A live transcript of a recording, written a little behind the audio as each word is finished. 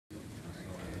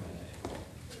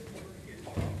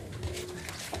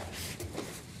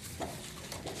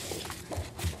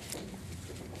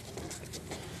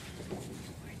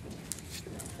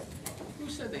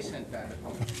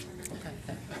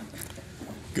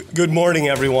Good morning,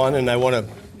 everyone, and I want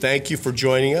to thank you for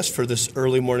joining us for this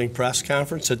early morning press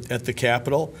conference at the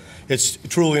Capitol. It's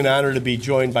truly an honor to be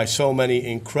joined by so many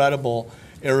incredible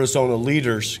Arizona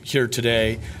leaders here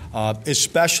today,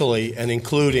 especially and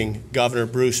including Governor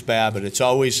Bruce Babbitt. It's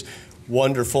always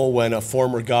wonderful when a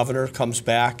former governor comes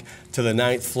back to the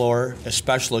ninth floor,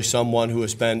 especially someone who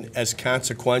has been as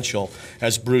consequential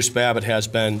as Bruce Babbitt has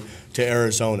been to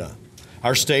Arizona.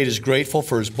 Our state is grateful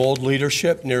for his bold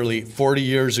leadership nearly 40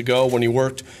 years ago when he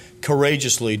worked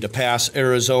courageously to pass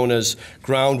Arizona's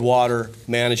Groundwater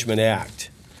Management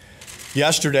Act.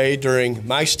 Yesterday, during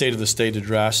my State of the State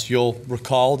address, you'll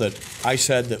recall that I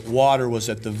said that water was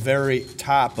at the very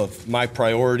top of my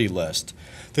priority list.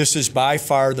 This is by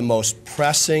far the most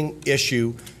pressing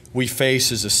issue we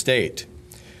face as a state.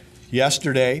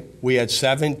 Yesterday, we had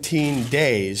 17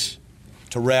 days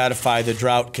to ratify the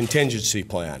Drought Contingency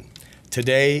Plan.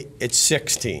 Today, it's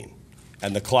 16,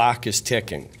 and the clock is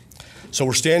ticking. So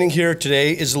we're standing here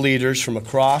today as leaders from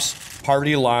across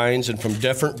party lines and from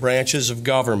different branches of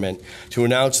government to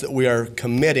announce that we are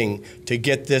committing to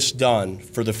get this done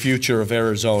for the future of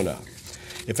Arizona.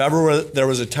 If ever there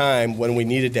was a time when we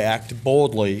needed to act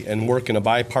boldly and work in a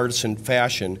bipartisan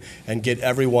fashion and get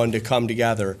everyone to come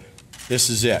together, this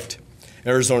is it.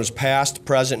 Arizona's past,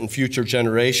 present, and future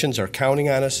generations are counting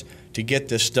on us to get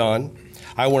this done.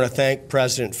 I want to thank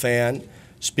President Fann,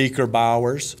 Speaker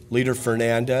Bowers, Leader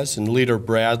Fernandez, and Leader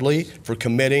Bradley for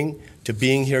committing to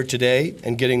being here today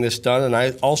and getting this done. And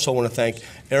I also want to thank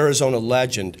Arizona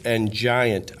legend and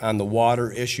giant on the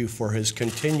water issue for his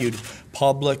continued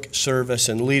public service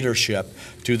and leadership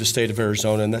to the state of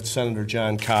Arizona, and that's Senator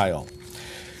Jon Kyl.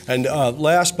 And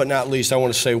last but not least, I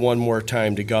want to say one more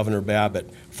time to Governor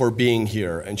Babbitt for being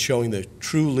here and showing the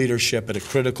true leadership at a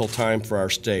critical time for our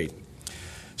state.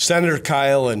 Senator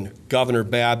Kyl and Governor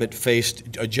Babbitt faced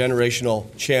a generational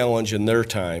challenge in their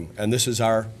time, and this is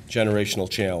our generational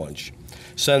challenge.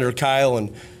 Senator Kyl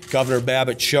and Governor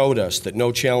Babbitt showed us that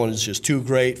no challenge is too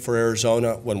great for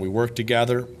Arizona when we work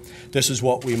together. This is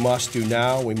what we must do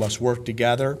now. We must work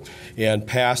together and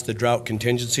pass the Drought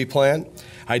Contingency Plan.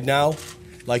 I'd now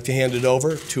like to hand it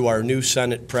over to our new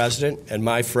Senate President and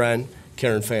my friend,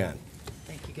 Karen Fann.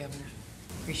 Thank you, Governor.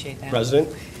 Appreciate that. President.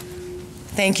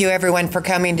 Thank you, everyone, for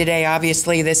coming today.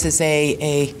 Obviously, this is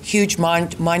a huge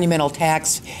monumental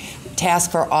task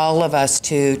for all of us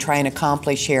to try and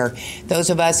accomplish here. Those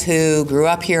of us who grew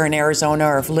up here in Arizona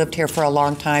or have lived here for a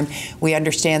long time, we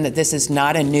understand that this is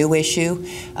not a new issue.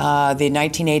 The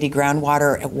 1980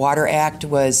 Groundwater Act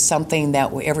was something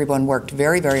that everyone worked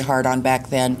very, very hard on back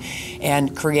then,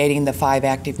 and creating the 5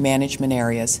 active management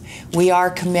areas. We are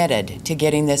committed to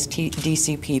getting this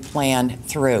DCP plan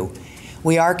through.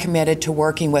 We are committed to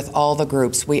working with all the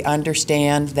groups. We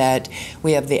understand that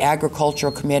we have the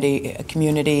agricultural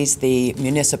communities, the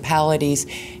municipalities,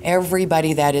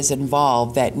 everybody that is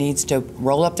involved that needs to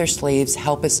roll up their sleeves,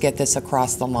 help us get this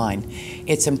across the line.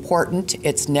 It's important,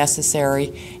 it's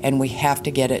necessary, and we have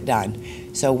to get it done.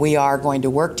 So we are going to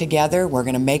work together, we're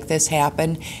going to make this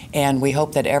happen, and we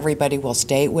hope that everybody will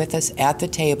stay with us at the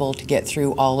table to get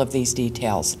through all of these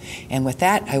details. And with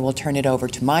that, I will turn it over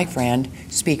to my friend,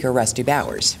 Speaker Rusty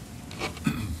Bowers.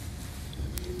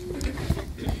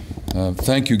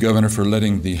 Thank you, Governor, for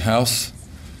letting the House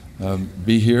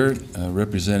be here,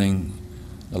 representing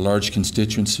a large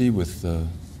constituency with the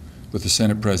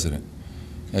Senate President.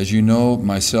 As you know,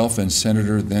 myself and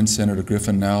then Senator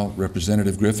Griffin, now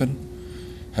Representative Griffin,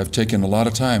 have taken a lot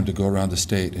of time to go around the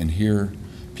state and hear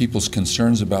people's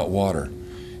concerns about water,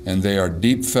 and they are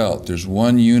deep felt. There's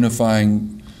one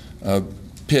unifying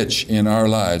pitch in our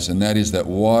lives, and that is that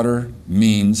water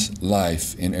means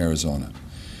life in Arizona.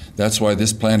 That's why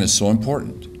this plan is so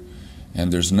important.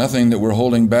 And there's nothing that we're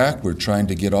holding back. We're trying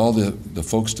to get all the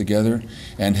folks together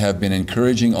and have been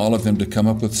encouraging all of them to come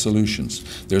up with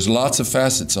solutions. There's lots of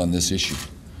facets on this issue.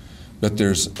 But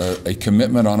there's a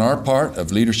commitment on our part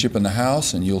of leadership in the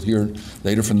House, and you'll hear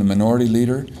later from the minority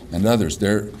leader and others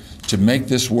there to make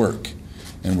this work.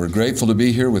 And we're grateful to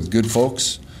be here with good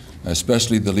folks,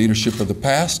 especially the leadership of the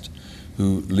past,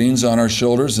 who leans on our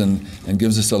shoulders and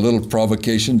gives us a little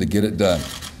provocation to get it done.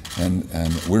 And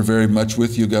we're very much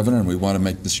with you, Governor, and we want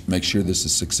to make sure this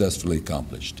is successfully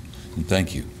accomplished. And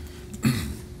thank you.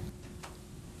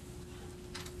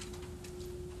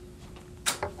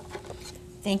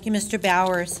 Thank you, Mr.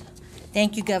 Bowers.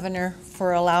 Thank you, Governor,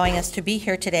 for allowing us to be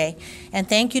here today. And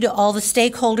thank you to all the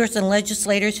stakeholders and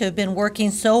legislators who have been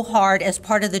working so hard as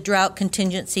part of the Drought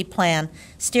Contingency Plan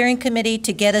Steering Committee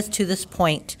to get us to this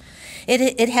point.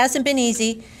 It hasn't been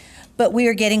easy, but we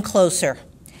are getting closer.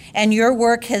 And your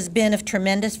work has been of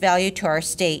tremendous value to our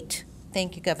state.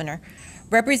 Thank you, Governor.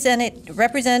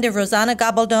 Representative Rosanna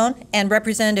Gabaldon and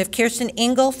Representative Kirsten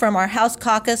Engel from our House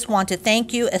caucus want to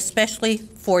thank you especially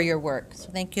for your work. So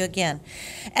thank you again.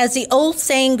 As the old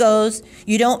saying goes,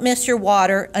 you don't miss your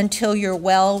water until your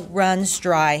well runs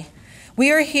dry.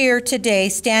 We are here today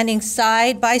standing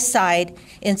side by side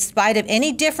in spite of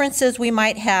any differences we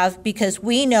might have, because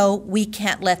we know we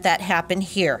can't let that happen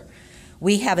here.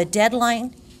 We have a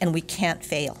deadline and we can't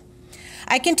fail.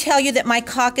 I can tell you that my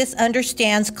caucus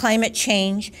understands climate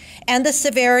change and the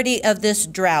severity of this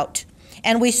drought,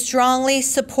 and we strongly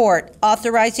support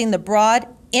authorizing the broad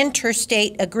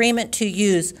interstate agreement to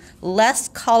use less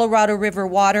Colorado River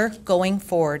water going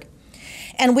forward.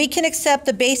 And we can accept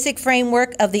the basic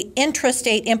framework of the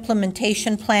intrastate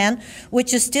implementation plan,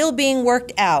 which is still being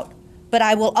worked out. But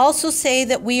I will also say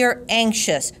that we are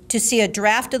anxious to see a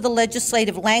draft of the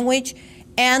legislative language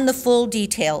and the full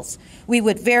details. We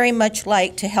would very much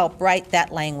like to help write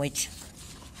that language.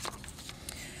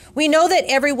 We know that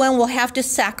everyone will have to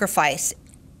sacrifice,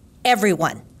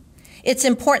 everyone. It's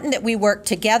important that we work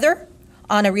together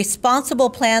on a responsible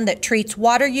plan that treats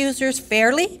water users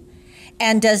fairly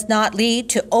and does not lead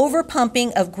to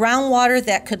overpumping of groundwater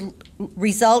that could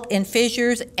result in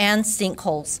fissures and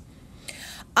sinkholes.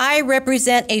 I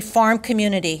represent a farm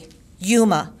community,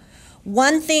 Yuma.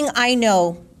 One thing I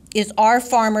know is our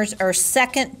farmers are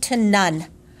second to none.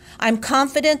 I'm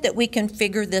confident that we can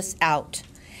figure this out.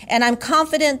 And I'm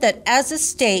confident that as a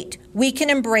state, we can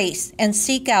embrace and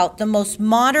seek out the most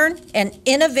modern and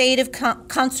innovative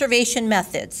conservation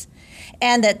methods,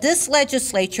 and that this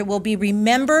legislature will be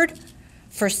remembered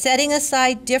for setting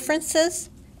aside differences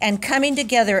and coming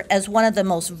together as one of the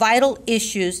most vital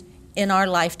issues in our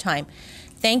lifetime.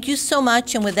 Thank you so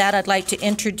much, and with that, I'd like to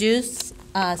introduce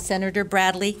Senator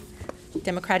Bradley,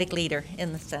 Democratic leader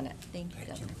in the Senate. Thank you,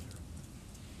 Governor.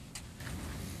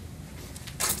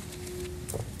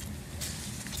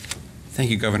 Thank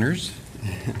you, Governors,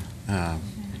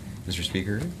 Mr.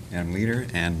 Speaker, Madam Leader,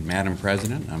 and Madam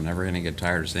President. I'm never going to get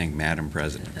tired of saying Madam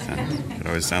President. It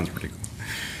always sounds pretty cool.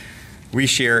 We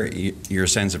share your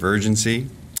sense of urgency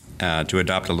to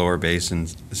adopt a Lower Basin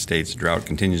State's Drought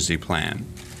Contingency Plan.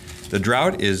 The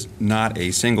drought is not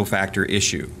a single factor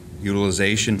issue.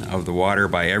 Utilization of the water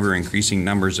by ever-increasing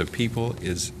numbers of people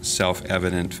is a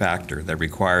self-evident factor that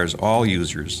requires all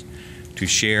users to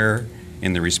share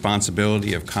in the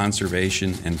responsibility of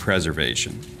conservation and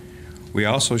preservation. We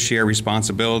also share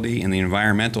responsibility in the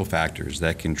environmental factors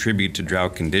that contribute to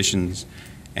drought conditions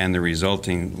and the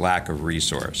resulting lack of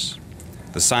resource.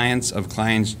 The science of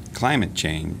climate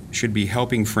change should be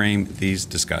helping frame these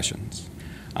discussions.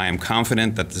 I am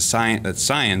confident that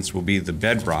science will be the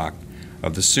bedrock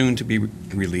of the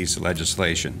soon-to-be-released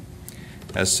legislation.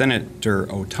 As Senator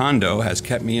Otondo has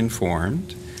kept me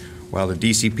informed, while the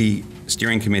DCP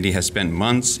Steering Committee has spent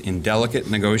months in delicate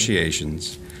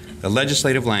negotiations, the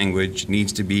legislative language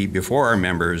needs to be before our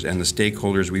members and the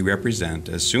stakeholders we represent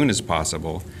as soon as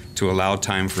possible to allow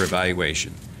time for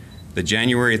evaluation. The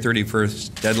January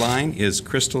 31st deadline is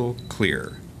crystal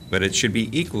clear, but it should be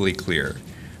equally clear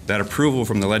that approval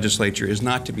from the legislature is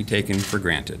not to be taken for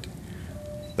granted.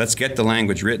 Let's get the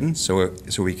language written so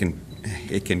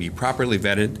it can be properly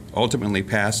vetted, ultimately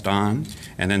passed on,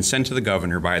 and then sent to the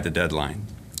governor by the deadline.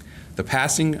 The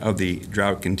passing of the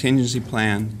Drought Contingency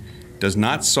Plan does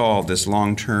not solve this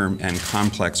long-term and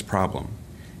complex problem.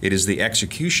 It is the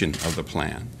execution of the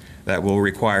plan that will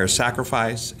require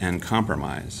sacrifice and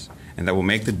compromise, and that will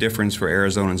make the difference for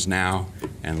Arizonans now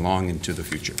and long into the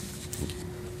future.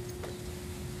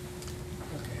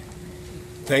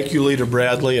 Thank you, Leader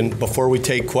Bradley. And before we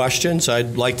take questions,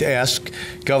 I'd like to ask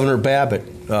Governor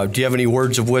Babbitt, do you have any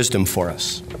words of wisdom for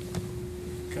us?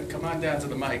 Come on down to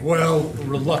the mic. Well,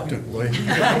 reluctantly.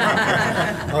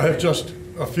 I have just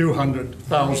a few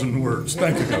 100,000 words.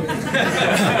 Thank you, Governor.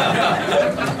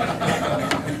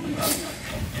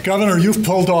 Governor, you've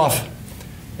pulled off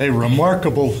a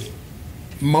remarkable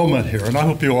moment here, and I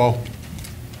hope you all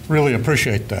really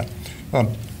appreciate that.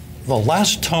 The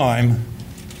last time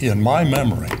in my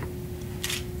memory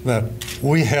that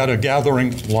we had a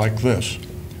gathering like this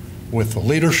with the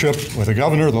leadership, with the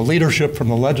governor, the leadership from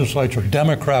the legislature,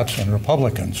 Democrats and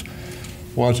Republicans,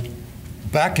 was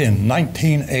back in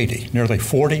 1980, nearly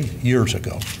 40 years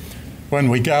ago, when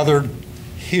we gathered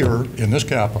here in this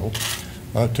Capitol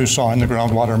to sign the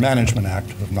Groundwater Management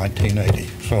Act of 1980.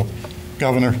 So,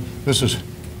 Governor, this is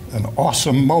an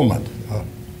awesome moment,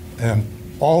 and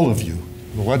all of you,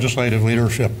 the legislative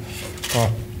leadership,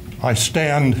 I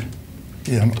stand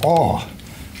in awe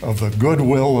of the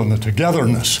goodwill and the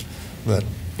togetherness that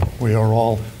we are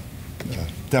all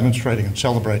demonstrating and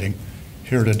celebrating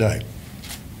here today.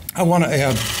 I want to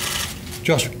add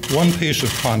just one piece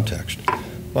of context.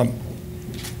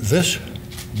 This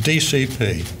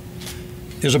DCP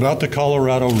is about the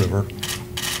Colorado River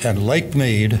and Lake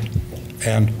Mead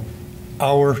and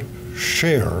our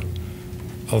share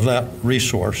of that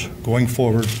resource going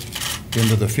forward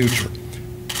into the future.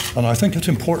 And I think it's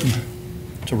important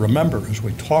to remember as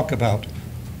we talk about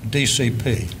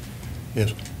DCP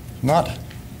is not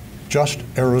just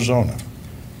Arizona.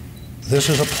 This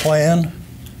is a plan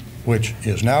which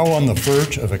is now on the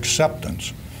verge of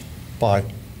acceptance by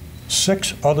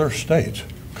 6 other states: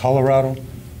 Colorado,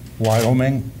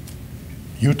 Wyoming,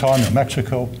 Utah, New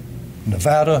Mexico,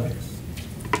 Nevada,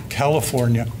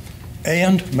 California,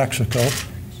 and Mexico,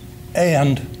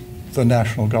 and the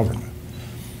national government.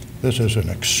 This is an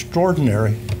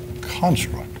extraordinary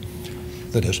construct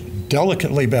that is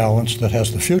delicately balanced, that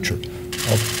has the future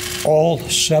of all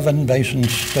 7 basin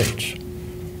states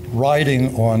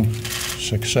riding on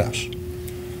success.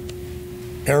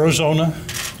 Arizona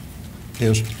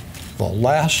is the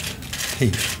last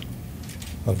piece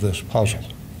of this puzzle.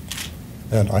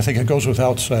 And I think it goes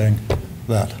without saying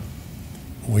that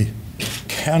we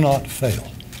cannot fail.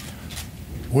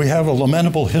 We have a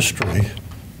lamentable history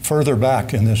further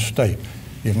back in this state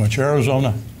in which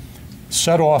Arizona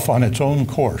set off on its own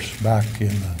course back in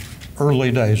the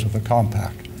early days of the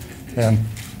compact. And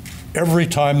every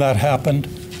time that happened,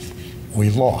 we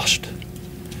lost.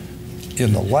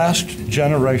 In the last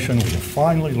generation, we have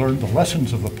finally learned the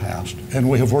lessons of the past, and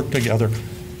we have worked together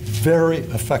very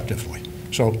effectively.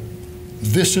 So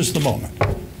this is the moment.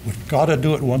 We've got to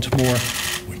do it once more.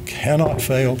 We cannot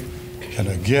fail. And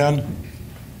again,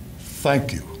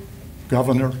 thank you,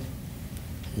 Governor,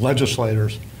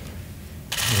 legislators.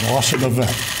 An awesome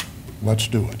event. Let's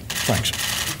do it. Thanks.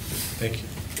 Thank you.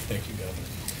 Thank you,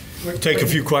 Governor. Take a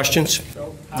few questions.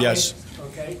 So, Yes.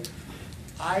 Okay.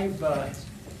 I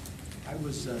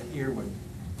was here when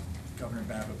Governor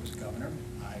Babbitt was governor.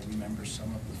 I remember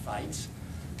some of the fights.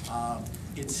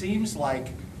 It seems like,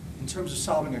 in terms of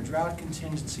solving a drought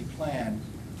contingency plan,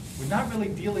 we're not really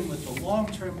dealing with the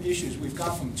long-term issues. We've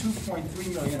gone from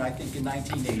 2.3 million, I think, in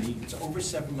 1980 to over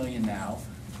 7 million now.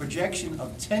 Projection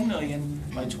of 10 million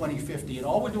by 2050, and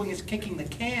all we're doing is kicking the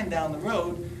can down the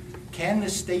road. Can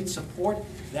this state support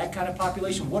that kind of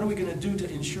population? What are we going to do to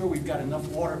ensure we've got enough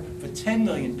water for 10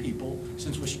 million people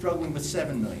since we're struggling with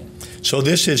 7 million? So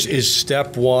this is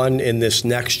step one in this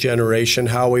next generation,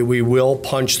 Howie. We will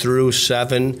punch through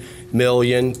 7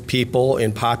 million people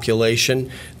in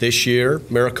population this year.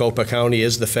 Maricopa County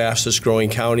is the fastest growing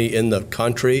county in the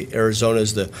country. Arizona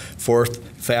is the 4th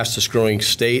fastest growing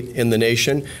state in the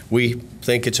nation. We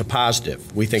think it's a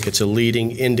positive. We think it's a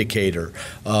leading indicator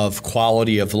of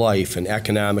quality of life and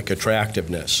economic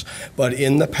attractiveness. But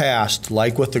in the past,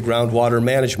 like with the Groundwater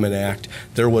Management Act,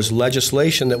 there was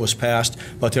legislation that was passed,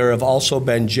 but there have also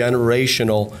been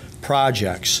generational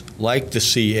projects like the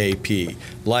CAP,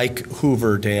 like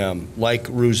Hoover Dam, like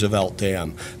Roosevelt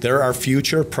Dam. There are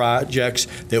future projects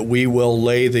that we will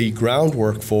lay the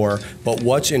groundwork for, but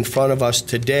what's in front of us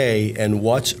today and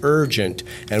what's urgent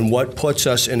and what puts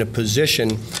us in a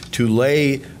position to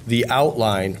lay the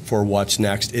outline for what's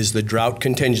next is the Drought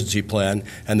Contingency Plan,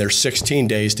 and there's 16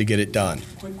 days to get it done.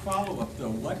 Quick follow-up,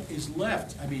 though. What is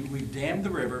left? I mean, we've dammed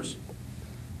the rivers.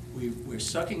 We're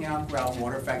sucking out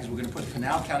groundwater. In fact, we're going to put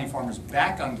Pinal County farmers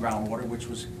back on groundwater, which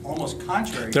was almost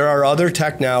contrary. There are other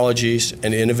technologies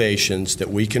and innovations that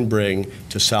we can bring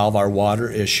to solve our water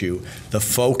issue. The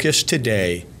focus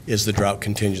today is the Drought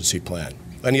Contingency Plan.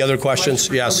 Any other questions?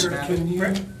 Yes.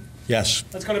 Yes.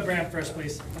 Let's go to Bram first,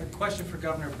 please. A question for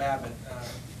Governor Babbitt.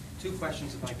 2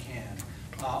 questions, if I can.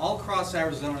 All across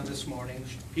Arizona this morning,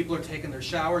 people are taking their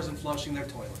showers and flushing their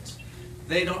toilets.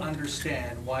 They don't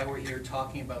understand why we're here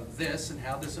talking about this and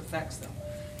how this affects them.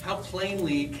 How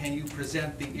plainly can you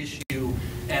present the issue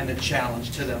and the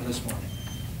challenge to them this morning?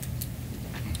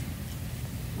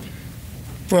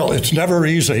 Well, it's never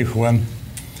easy when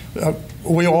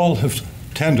we all have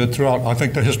tended throughout, I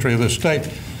think, the history of this state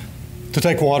to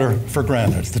take water for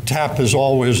granted. The tap is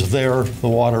always there, the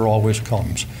water always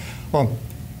comes.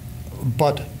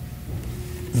 But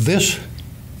this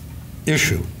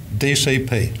issue,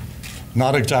 DCP,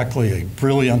 not exactly a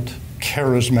brilliant,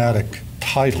 charismatic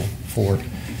title for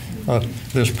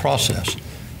this process.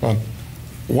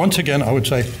 Once again, I would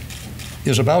say,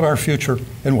 is about our future,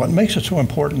 and what makes it so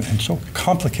important and so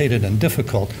complicated and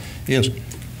difficult is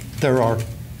there are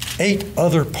 8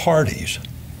 other parties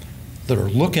that are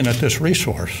looking at this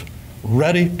resource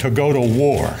ready to go to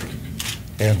war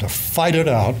and to fight it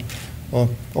out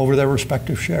over their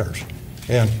respective shares.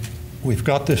 And we've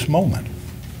got this moment.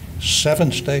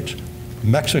 7 states,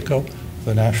 Mexico,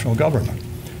 the national government.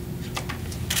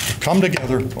 The come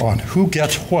together on who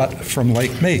gets what from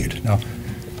Lake Mead. Now,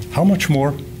 how much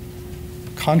more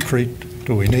concrete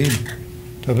do we need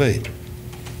to be?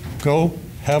 Go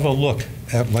have a look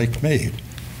at Lake Mead,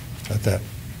 at that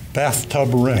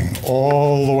bathtub ring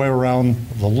all the way around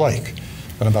the lake,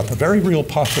 and about the very real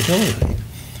possibility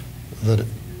that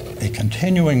a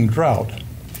continuing drought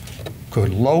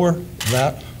could lower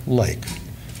that lake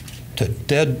to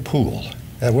dead pool,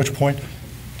 at which point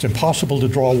it's impossible to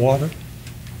draw water,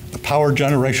 the power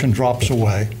generation drops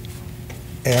away,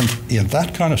 and in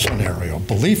that kind of scenario,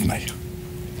 believe me,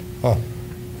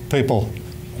 people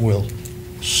will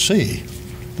see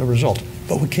the result.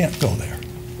 But we can't go there.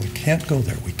 We can't go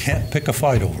there. We can't pick a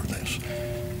fight over this.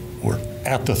 We're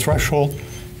at the threshold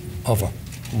of a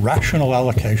rational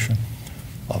allocation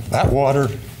of that water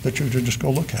that you just go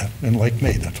look at in Lake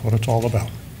Mead. That's what it's all about.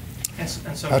 And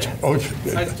so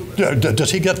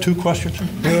does he get 2 questions? I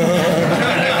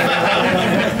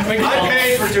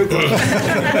paid for 2 questions.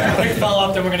 Quick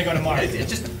follow-up, then we're going to go to Mark. It's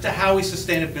just the Howie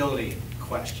sustainability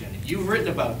question. You've written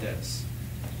about this.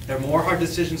 There are more hard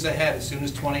decisions ahead as soon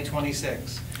as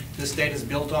 2026. This state is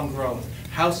built on growth.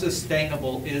 How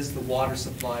sustainable is the water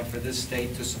supply for this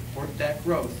state to support that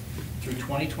growth through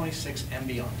 2026 and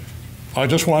beyond? I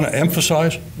just want to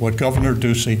emphasize what Governor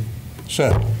Ducey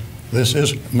said. This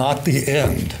is not the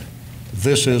end.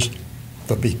 This is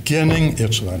the beginning.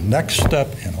 It's the next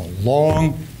step in a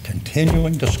long,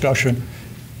 continuing discussion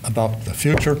about the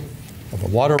future of the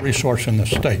water resource in the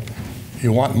state.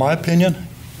 You want my opinion?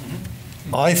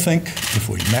 I think if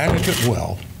we manage it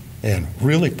well and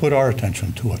really put our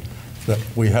attention to it, that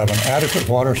we have an adequate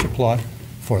water supply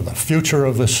for the future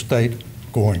of this state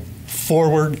going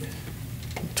forward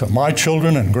to my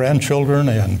children and grandchildren,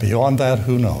 and beyond that,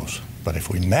 who knows. But if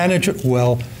we manage it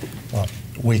well,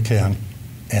 we can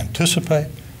anticipate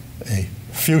a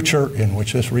future in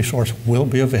which this resource will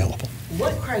be available.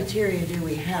 What criteria do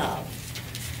we have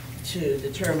to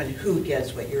determine who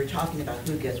gets what? You're talking about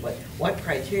who gets what. What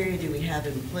criteria do we have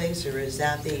in place, or is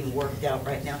that being worked out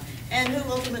right now? And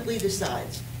who ultimately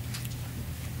decides?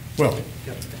 Well,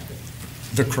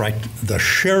 the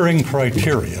sharing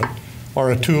criteria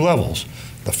are at 2 levels.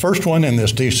 The first one in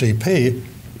this DCP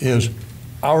is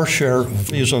our share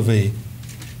vis-a-vis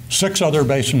 6 other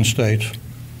basin states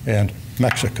and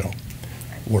Mexico.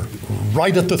 We're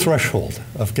right at the threshold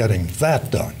of getting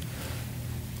that done.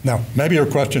 Now, maybe your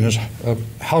question is,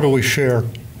 how do we share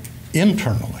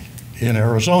internally in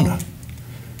Arizona?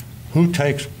 Who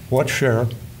takes what share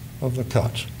of the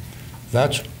cuts?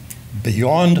 That's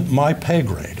beyond my pay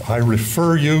grade. I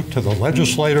refer you to the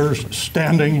legislators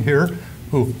standing here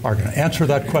who are going to answer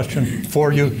that question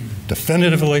for you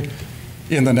definitively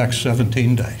in the next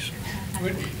 17 days.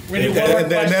 And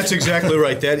that's exactly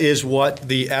right. That is what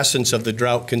the essence of the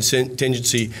Drought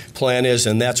Contingency Plan is,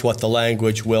 and that's what the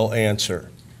language will answer.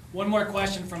 One more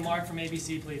question from Mark from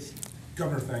ABC, please.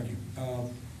 Governor, thank you.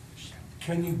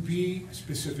 Can you be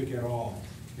specific at all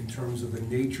in terms of the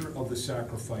nature of the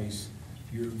sacrifice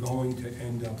you're going to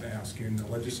end up asking, the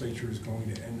legislature is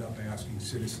going to end up asking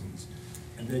citizens?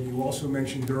 And then you also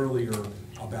mentioned earlier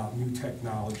about new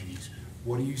technologies.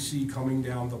 What do you see coming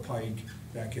down the pike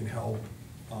that can help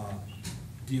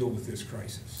deal with this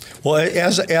crisis? Well,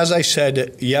 as I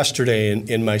said yesterday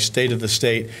in my State of the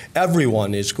State,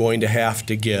 everyone is going to have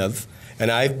to give, and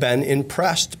I've been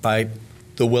impressed by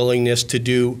the willingness to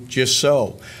do just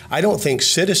so. I don't think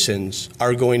citizens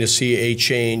are going to see a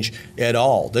change at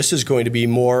all. This is going to be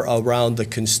more around the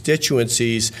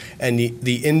constituencies and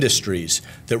the industries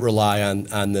that rely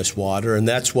on this water, and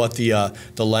that's what the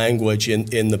language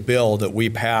in the bill that we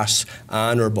pass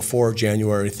on or before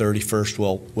January 31st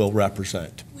will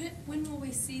represent. When will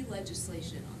we see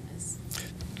legislation on this?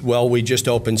 Well, we just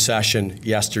opened session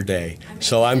yesterday,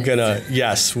 so I'm going to,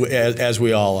 yes, as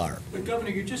we all are. But Governor,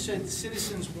 you just said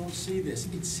citizens won't see this.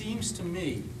 It seems to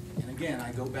me, and again,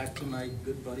 I go back to my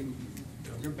good buddy,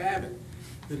 Governor Babbitt,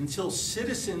 that until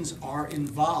citizens are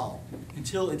involved,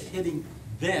 until it's hitting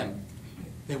them,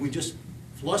 that we just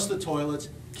flush the toilets,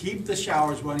 keep the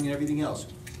showers running and everything else.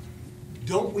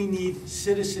 Don't we need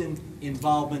citizen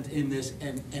involvement in this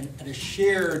and a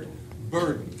shared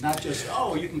burden, not just,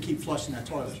 oh, you can keep flushing that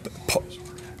toilet?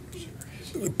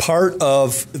 Part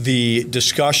of the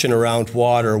discussion around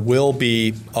water will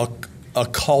be a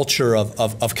culture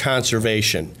of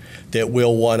conservation that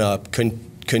we'll want to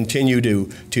continue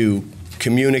to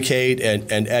communicate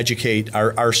and educate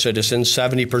our citizens.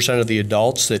 70% of the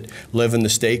adults that live in the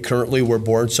state currently were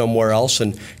born somewhere else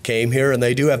and came here, and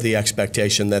they do have the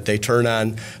expectation that they turn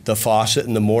on the faucet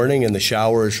in the morning and the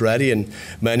shower is ready, and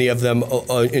many of them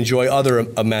enjoy other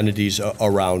amenities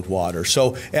around water.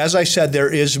 So as I said,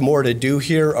 there is more to do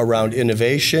here around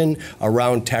innovation,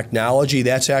 around technology.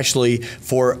 That's actually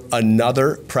for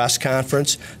another press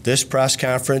conference. This press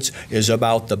conference is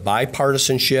about the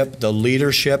bipartisanship, the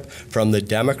leadership from the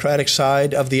Democratic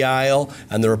side of the aisle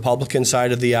and the Republican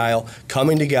side of the aisle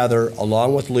coming together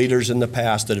along with leaders in the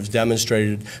past that have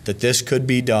demonstrated that this could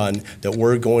be done, that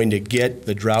we're going to get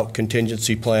the Drought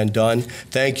Contingency Plan done.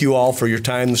 Thank you all for your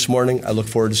time this morning. I look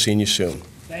forward to seeing you soon.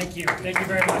 Thank you. Thank you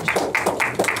very much.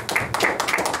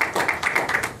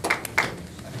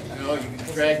 No, you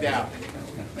get dragged out.